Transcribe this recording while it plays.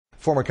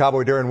Former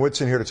Cowboy Darren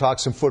Woodson here to talk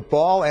some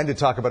football and to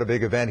talk about a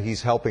big event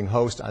he's helping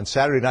host on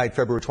Saturday night,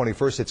 February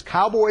 21st. It's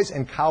Cowboys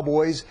and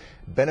Cowboys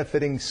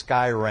benefiting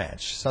Sky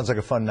Ranch. Sounds like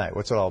a fun night.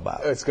 What's it all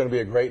about? It's going to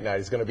be a great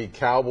night. It's going to be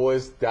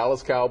Cowboys,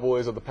 Dallas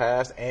Cowboys of the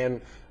past, and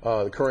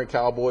the current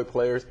Cowboy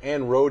players,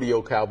 and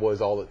rodeo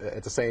Cowboys all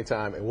at the same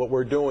time. And what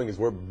we're doing is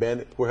we're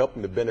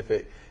helping to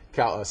benefit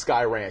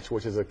Sky Ranch,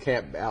 which is a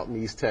camp out in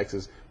East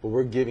Texas, where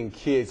we're giving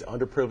kids,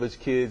 underprivileged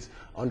kids,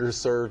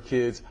 underserved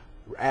kids,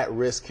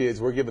 at-risk kids,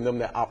 we're giving them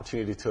that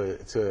opportunity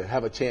to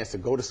have a chance to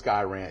go to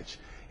Sky Ranch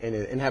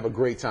and have a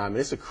great time. And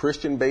it's a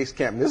Christian-based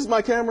camp. And this is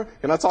my camera.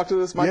 Can I talk to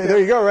this? Yeah, there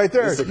you go, right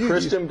there. It's a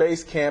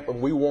Christian-based camp, and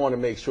we want to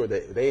make sure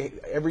that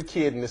every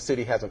kid in this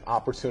city has an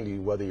opportunity,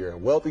 whether you're a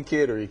wealthy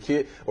kid or a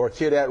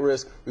kid at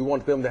risk. We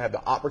want them to have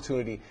the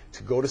opportunity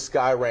to go to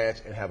Sky Ranch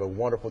and have a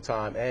wonderful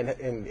time and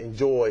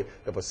enjoy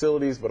the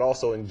facilities, but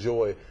also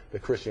enjoy the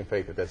Christian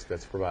faith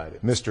that's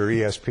provided. Mr.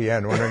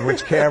 ESPN, wondering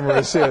which camera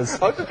this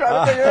is. I'm just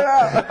trying to figure it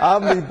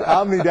out.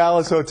 Omni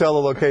Dallas Hotel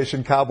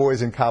location,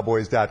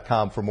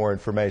 cowboysandcowboys.com for more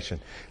information.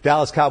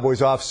 Dallas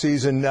Cowboys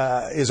off-season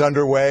is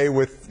underway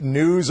with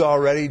news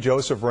already.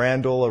 Joseph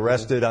Randle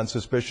arrested on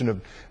suspicion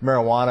of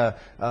marijuana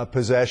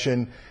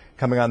possession,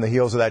 coming on the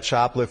heels of that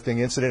shoplifting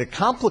incident. It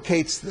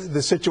complicates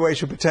the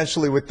situation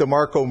potentially with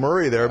DeMarco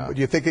Murray there. But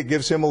do you think it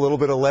gives him a little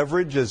bit of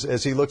leverage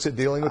as he looks at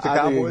dealing with the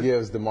Cowboys? I think it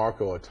gives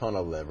DeMarco a ton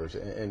of leverage,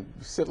 and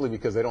simply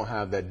because they don't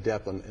have that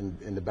depth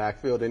in the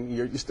backfield. And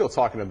you're still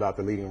talking about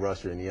the leading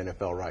rusher in the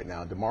NFL right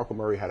now. DeMarco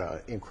Murray had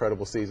an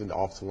incredible season. The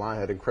offensive line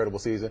had an incredible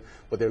season.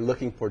 But they're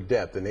looking for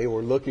depth, and they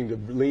were looking to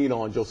lean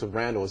on Joseph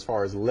Randle as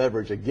far as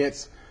leverage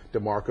against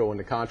DeMarco in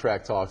the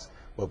contract talks.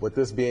 But with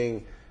this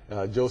being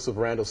Joseph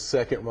Randle's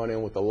second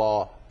run-in with the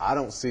law, I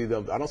don't see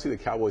the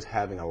Cowboys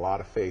having a lot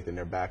of faith in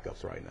their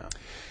backups right now.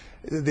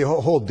 The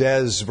whole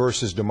Dez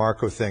versus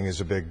DeMarco thing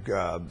is a big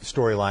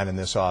storyline in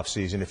this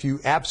offseason. If you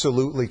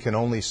absolutely can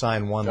only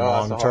sign one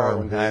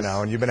long-term, I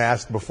know, and you've been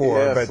asked before,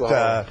 yes,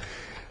 but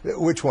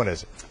which one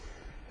is it?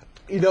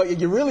 You know,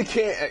 you really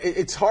can't.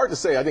 It's hard to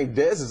say. I think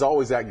Dez is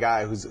always that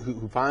guy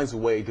who finds a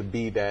way to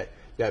be that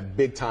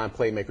big-time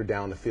playmaker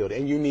down the field.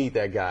 And you need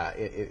that guy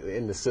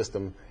in the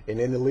system and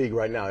in the league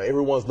right now.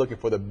 Everyone's looking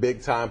for the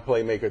big-time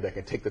playmaker that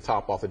can take the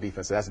top off the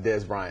defense. So that's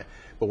Dez Bryant.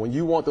 But when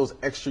you want those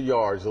extra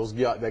yards,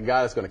 that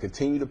guy that's going to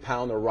continue to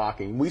pound the rock,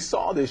 and we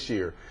saw this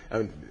year,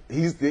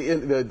 he's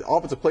the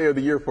offensive player of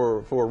the year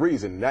for a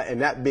reason,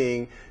 that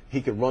being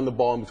he can run the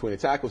ball in between the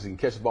tackles. He can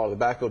catch the ball in the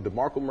backfield.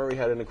 DeMarco Murray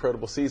had an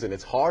incredible season.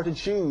 It's hard to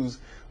choose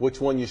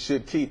which one you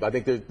should keep. I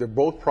think they're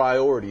both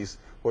priorities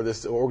for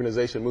this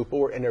organization to move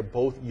forward, and they're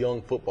both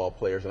young football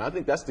players. And I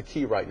think that's the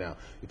key right now.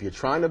 If you're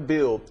trying to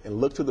build and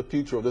look to the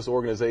future of this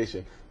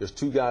organization, there's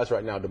two guys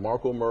right now,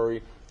 DeMarco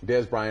Murray,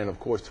 Dez Bryant, and of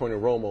course Tony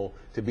Romo,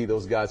 to be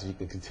those guys that you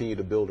can continue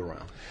to build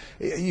around.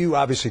 You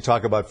obviously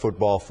talk about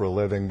football for a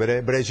living, but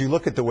as you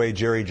look at the way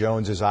Jerry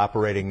Jones is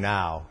operating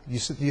now, you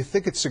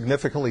think it's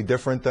significantly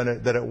different than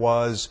it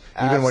was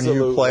even when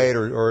you played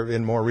or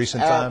in more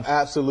recent times?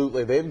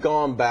 Absolutely. They've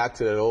gone back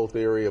to that old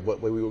theory of where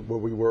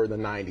we were in the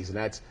 90s, and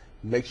that's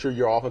make sure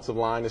your offensive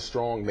line is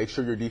strong, make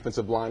sure your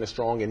defensive line is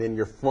strong, and then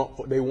your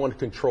front, they want to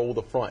control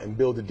the front and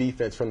build the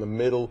defense from the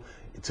middle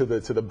to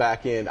the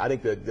back end. I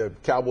think that the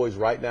Cowboys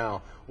right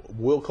now,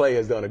 Will Clay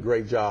has done a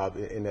great job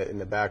in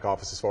the back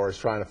office as far as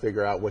trying to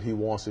figure out what he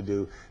wants to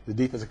do. The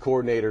defensive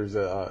coordinators,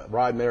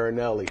 Rod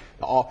Marinelli,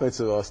 the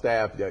offensive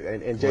staff,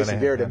 and Jason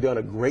Garrett have done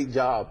a great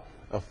job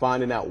of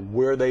finding out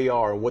where they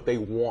are and what they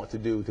want to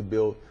do to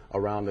build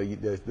around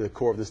the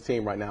core of this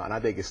team right now. And I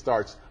think it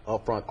starts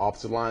up front.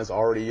 Offensive line is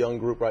already a young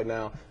group right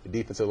now. The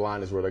defensive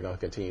line is where they're going to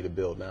continue to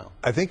build now.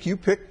 I think you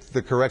picked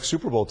the correct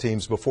Super Bowl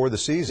teams before the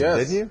season,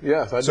 didn't you?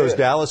 Yes, I did. So is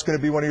Dallas going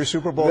to be one of your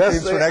Super Bowl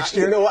teams for next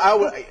year? You know,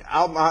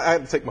 I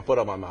had to take my foot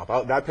out of my mouth.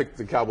 I picked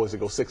the Cowboys to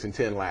go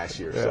 6-10 last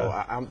year.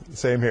 Yeah. So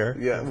same here.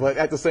 Yeah, but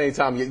at the same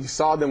time, you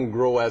saw them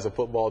grow as a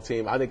football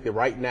team. I think that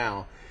right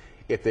now,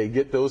 if they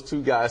get those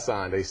two guys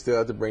signed, they still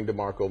have to bring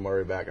DeMarco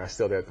Murray back. I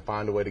still have to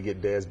find a way to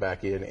get Dez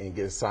back in and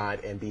get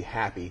signed and be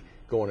happy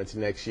going into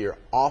next year.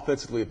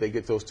 Offensively, if they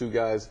get those two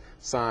guys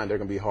signed, they're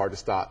going to be hard to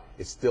stop.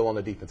 It's still on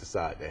the defensive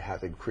side. They have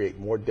to create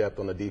more depth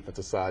on the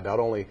defensive side, not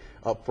only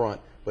up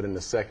front, but in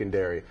the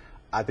secondary.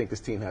 I think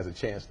this team has a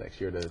chance next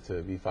year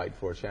to be fighting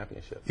for a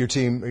championship. Your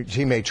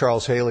teammate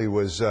Charles Haley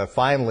was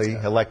finally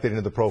elected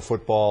into the Pro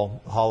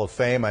Football Hall of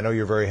Fame. I know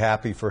you're very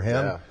happy for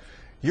him. Yeah.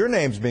 Your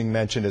name's being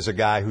mentioned as a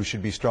guy who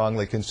should be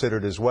strongly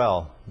considered as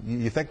well.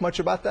 You think much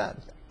about that?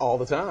 All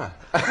the time.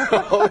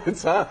 All the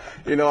time.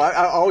 You know,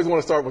 I always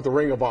want to start with the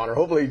Ring of Honor.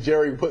 Hopefully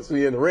Jerry puts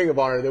me in the Ring of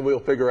Honor, and then we'll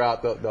figure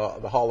out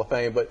the Hall of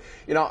Fame. But,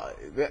 you know,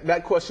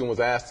 that question was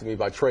asked to me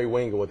by Trey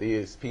Wingo with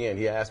ESPN.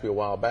 He asked me a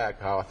while back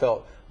how I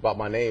felt about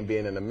my name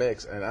being in the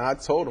mix. And I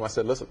told him, I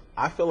said, listen,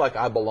 I feel like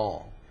I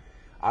belong.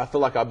 I feel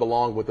like I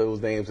belong with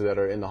those names that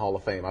are in the Hall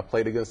of Fame. I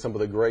played against some of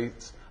the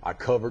greats. I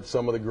covered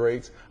some of the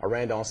greats. I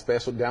ran down on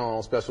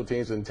special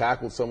teams and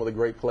tackled some of the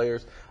great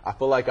players. I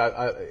feel like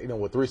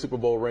with 3 Super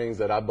Bowl rings,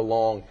 that I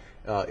belong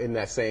in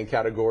that same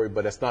category.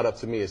 But it's not up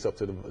to me. It's up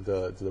to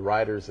the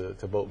writers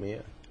to vote me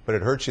in. but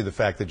it hurts you the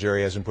fact that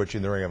Jerry hasn't put you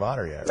in the Ring of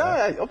Honor yet,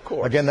 right? Of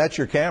course. Again, that's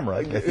your camera.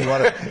 If you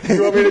want to,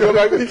 you want me to go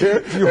back to the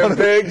camera and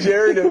beg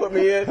Jerry to put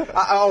me in?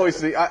 I always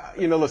see.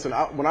 Listen.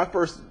 When I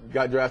first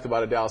got drafted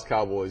by the Dallas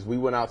Cowboys, we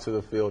went out to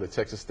the field at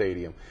Texas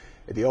Stadium,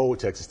 at the old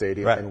Texas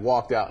Stadium, right, and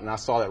walked out, and I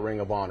saw that Ring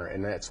of Honor,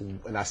 and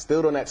I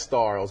stood on that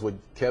star. I was with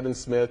Kevin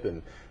Smith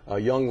and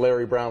young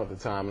Larry Brown at the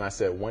time, and I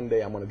said, one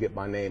day I'm going to get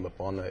my name up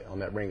on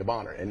that Ring of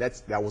Honor, and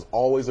that was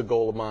always a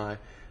goal of mine,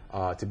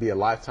 to be a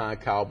lifetime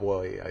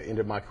Cowboy. I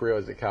ended my career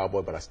as a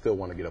Cowboy, but I still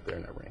want to get up there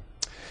in that ring.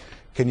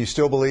 Can you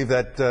still believe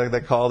that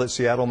that call that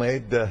Seattle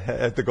made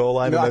at the goal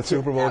line in that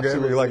Super Bowl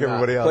game? Or you like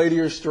everybody else? Play to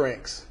your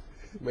strengths.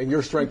 And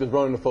your strength is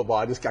running the football.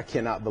 I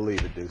cannot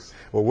believe it, Deuce.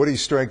 Well,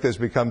 Woody's strength has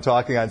become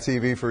talking on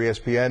TV for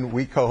ESPN.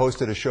 We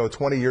co-hosted a show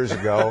 20 years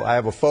ago. I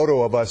have a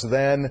photo of us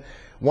then.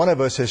 One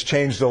of us has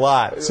changed a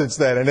lot since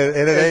then, and it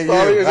ain't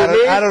you.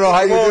 I don't know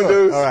how you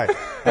do it. All right.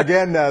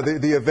 Again,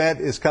 the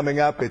event is coming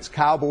up. It's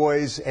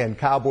Cowboys and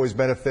Cowboys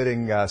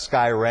benefiting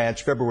Sky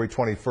Ranch, February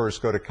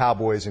 21st. Go to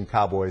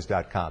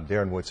cowboysandcowboys.com.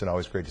 Darren Woodson,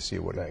 always great to see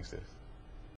you, Woody. Thanks, Deuce.